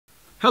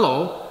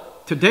Hello,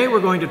 today we're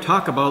going to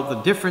talk about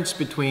the difference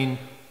between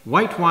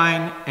white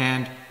wine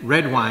and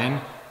red wine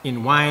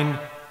in wine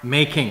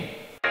making.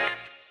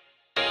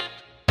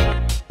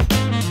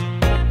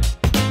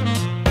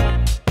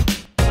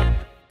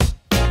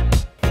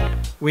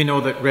 We know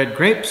that red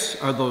grapes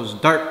are those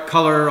dark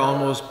color,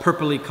 almost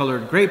purpley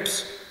colored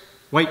grapes.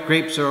 White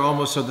grapes are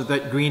almost sort of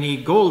that greeny,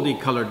 goldy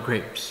colored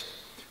grapes.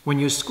 When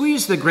you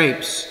squeeze the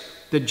grapes,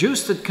 the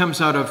juice that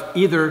comes out of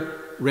either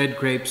red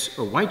grapes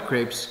or white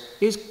grapes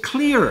is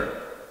clear.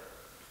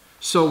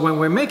 So when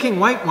we're making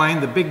white wine,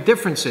 the big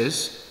difference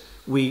is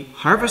we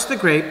harvest the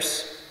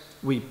grapes,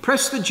 we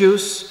press the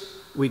juice,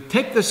 we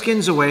take the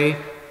skins away,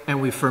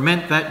 and we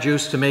ferment that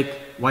juice to make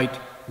white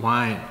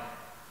wine.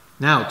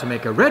 Now, to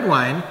make a red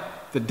wine,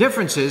 the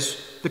difference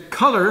is the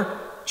color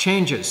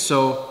changes.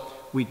 So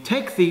we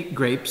take the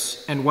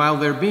grapes, and while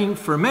they're being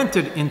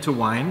fermented into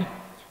wine,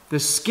 the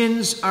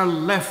skins are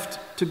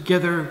left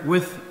together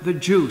with the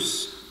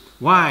juice.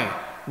 Why?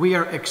 We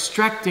are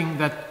extracting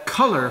that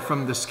color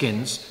from the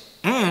skins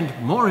and,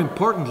 more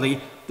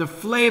importantly, the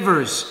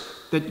flavors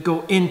that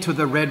go into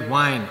the red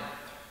wine.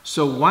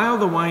 So while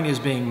the wine is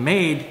being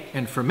made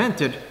and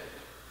fermented,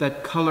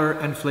 that color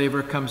and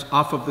flavor comes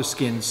off of the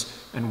skins.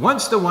 And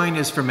once the wine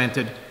is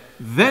fermented,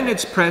 then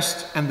it's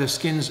pressed and the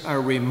skins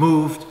are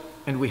removed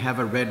and we have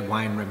a red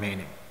wine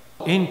remaining.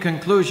 In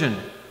conclusion,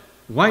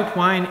 white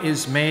wine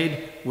is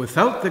made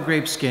without the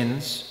grape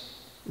skins.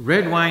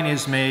 Red wine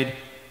is made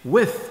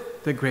with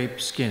the grape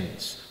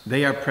skins.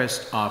 They are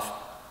pressed off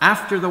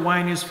after the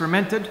wine is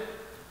fermented,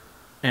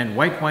 and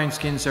white wine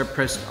skins are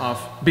pressed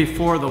off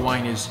before the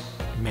wine is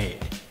made.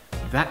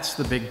 That's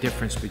the big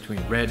difference between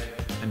red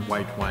and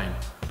white wine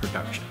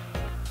production.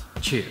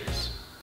 Cheers.